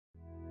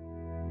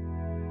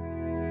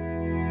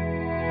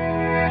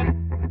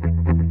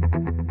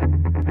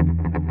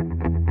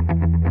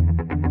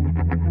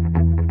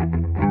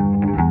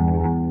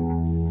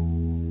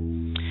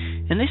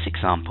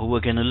example, we're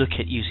going to look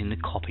at using the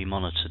copy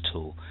monitor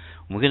tool.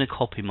 We're going to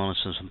copy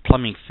monitor some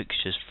plumbing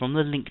fixtures from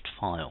the linked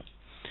file.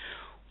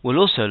 We'll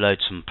also load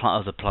some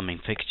other plumbing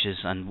fixtures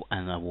and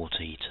a water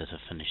heater to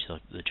finish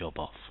the job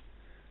off.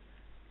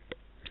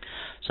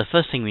 So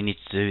first thing we need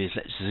to do is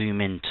let's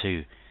zoom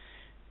into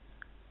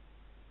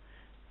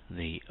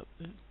the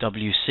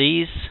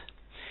WCs,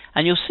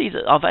 and you'll see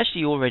that I've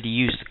actually already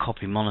used the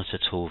copy monitor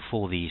tool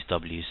for these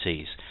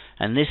WCs,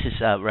 and this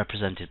is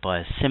represented by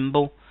a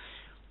symbol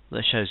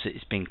that shows that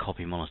it's been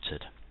copy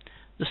monitored.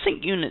 The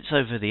sync units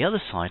over the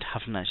other side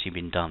haven't actually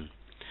been done.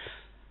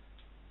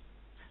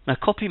 Now,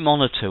 copy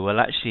monitor will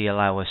actually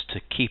allow us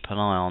to keep an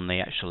eye on the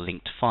actual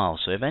linked file,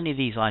 so if any of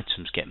these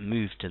items get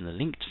moved in the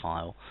linked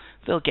file,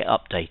 they'll get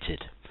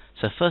updated.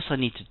 So first I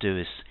need to do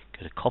is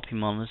go to copy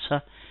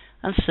monitor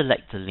and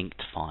select the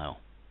linked file.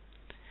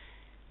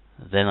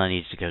 Then I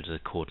need to go to the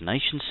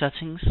coordination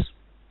settings,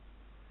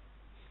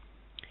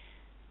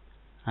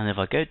 and if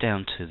I go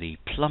down to the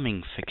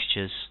plumbing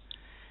fixtures,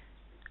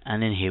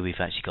 and in here we've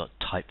actually got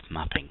type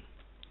mapping.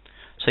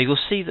 So you'll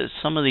see that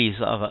some of these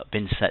have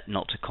been set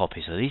not to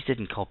copy, so these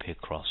didn't copy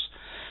across.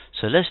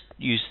 So let's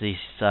use this,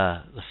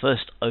 the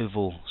first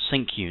oval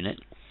sync unit,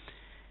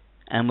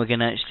 and we're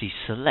going to actually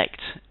select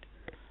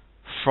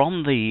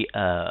from the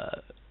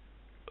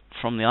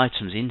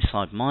items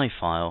inside my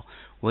file.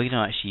 We're going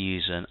to actually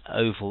use an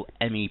oval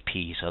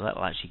MEP, so that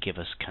will actually give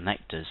us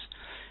connectors,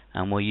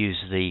 and we'll use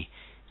the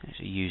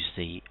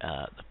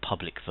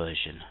public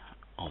version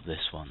of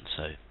this one.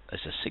 So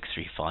it's a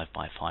 635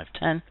 by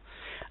 510,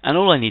 and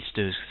all I need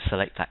to do is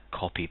select that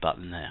copy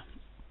button there.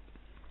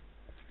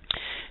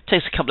 It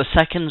takes a couple of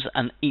seconds,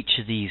 and each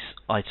of these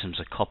items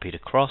are copied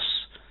across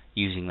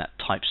using that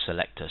type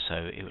selector, so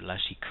it will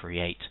actually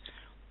create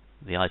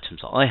the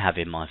items that I have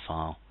in my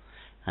file,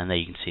 and there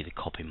you can see the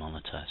copy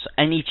monitor. So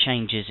any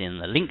changes in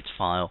the linked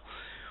file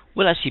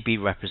will actually be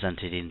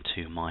represented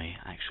into my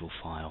actual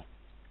file.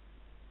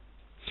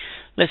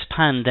 Let's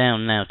pan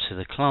down now to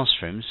the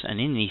classrooms, and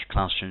in these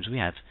classrooms we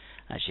have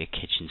actually a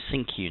kitchen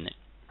sink unit.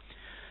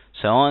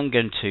 So I'm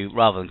going to,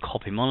 rather than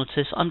copy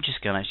monitors, I'm just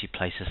going to actually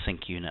place a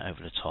sink unit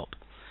over the top.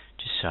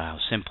 Just show how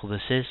simple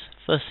this is.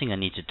 First thing I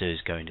need to do is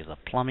go into the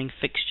plumbing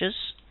fixtures,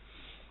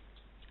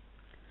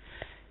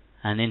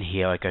 and in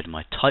here I go to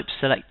my type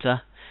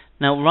selector.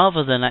 Now,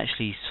 rather than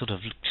actually sort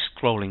of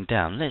scrolling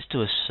down, let's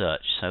do a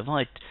search. So if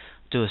I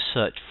do a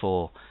search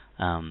for,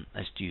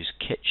 let's use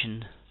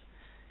kitchen,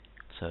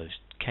 so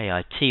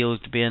KIT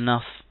ought to be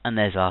enough, and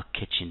there's our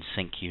kitchen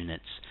sink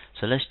units.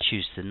 So let's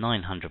choose the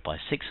 900 by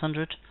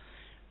 600,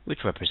 which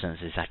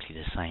represents exactly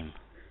the same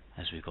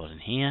as we've got in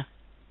here,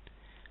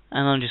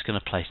 and I'm just going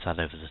to place that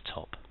over the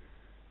top.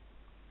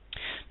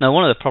 Now,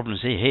 one of the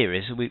problems here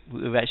is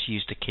we've actually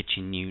used a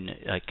kitchen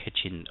unit,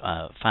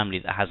 family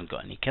that hasn't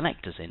got any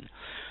connectors in.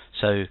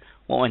 So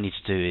what I need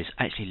to do is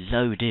actually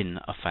load in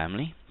a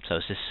family. So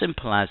it's as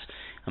simple as,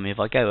 if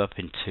I go up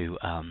into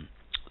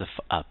the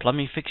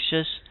plumbing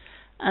fixtures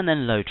and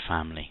then load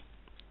family,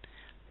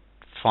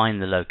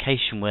 find the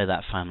location where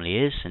that family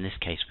is. In this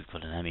case we've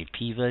got an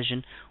MEP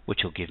version, which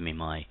will give me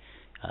my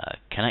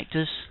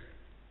connectors,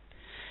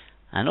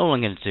 and all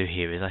I'm going to do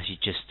here is actually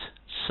just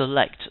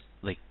select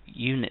the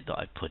unit that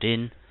I put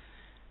in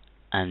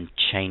and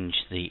change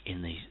the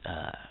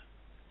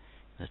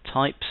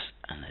types,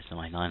 and there's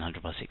my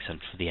 900 by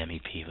 600 for the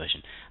MEP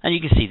version, and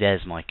you can see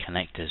there's my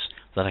connectors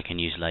that I can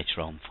use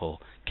later on for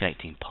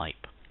connecting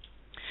pipe.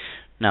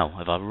 Now,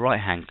 if I right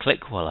hand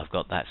click while I've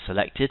got that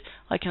selected,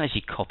 I can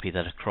actually copy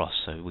that across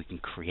so we can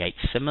create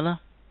similar.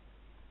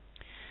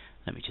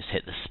 Let me just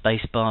hit the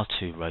space bar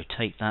to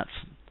rotate that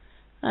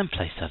and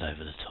place that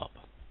over the top.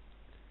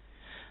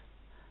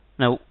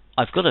 Now,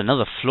 I've got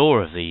another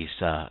floor of these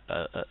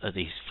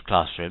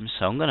classrooms,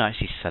 so I'm going to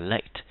actually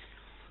select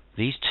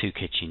these two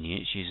kitchen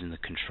units using the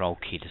control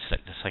key to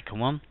select the second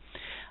one,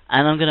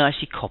 and I'm going to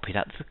actually copy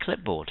that to the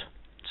clipboard.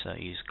 So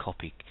use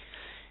copy,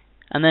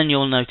 and then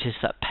you'll notice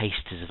that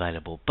paste is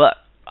available, but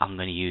I'm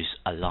going to use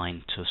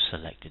align to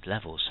selected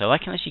level, so I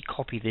can actually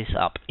copy this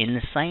up in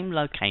the same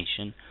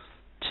location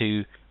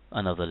to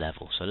another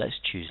level. So let's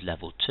choose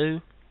level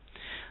 2,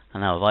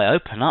 and now if I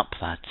open up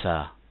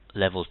that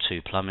level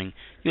 2 plumbing,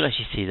 you'll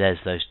actually see there's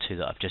those two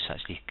that I've just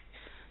actually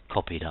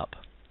copied up.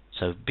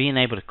 So being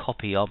able to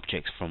copy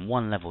objects from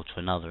one level to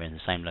another in the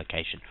same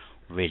location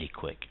really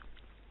quick.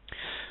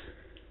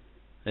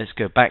 Let's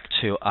go back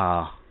to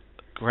our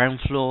ground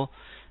floor.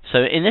 So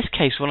in this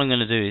case what I'm going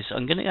to do is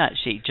I'm going to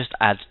actually just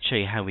show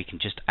you how we can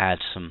just add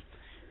some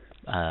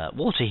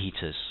water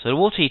heaters. So the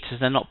water heaters,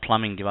 they're not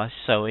plumbing devices,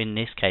 so in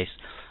this case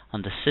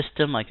under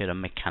system I go to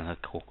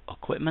mechanical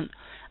equipment,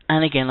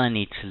 and again I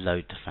need to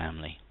load the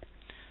family.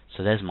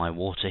 So there's my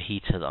water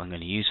heater that I'm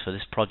going to use for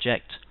this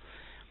project,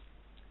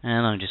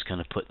 and I'm just going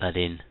to put that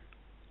in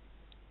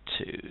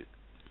to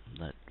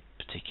that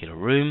particular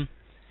room.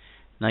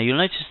 Now you'll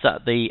notice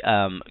that the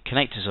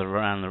connectors are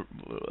around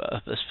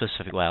a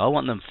specific way. I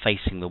want them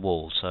facing the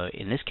wall, so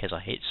in this case I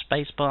hit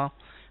spacebar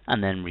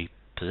and then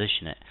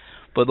reposition it.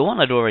 But the one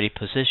I'd already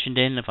positioned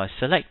in, if I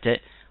select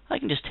it, I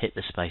can just hit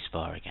the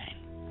spacebar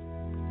again.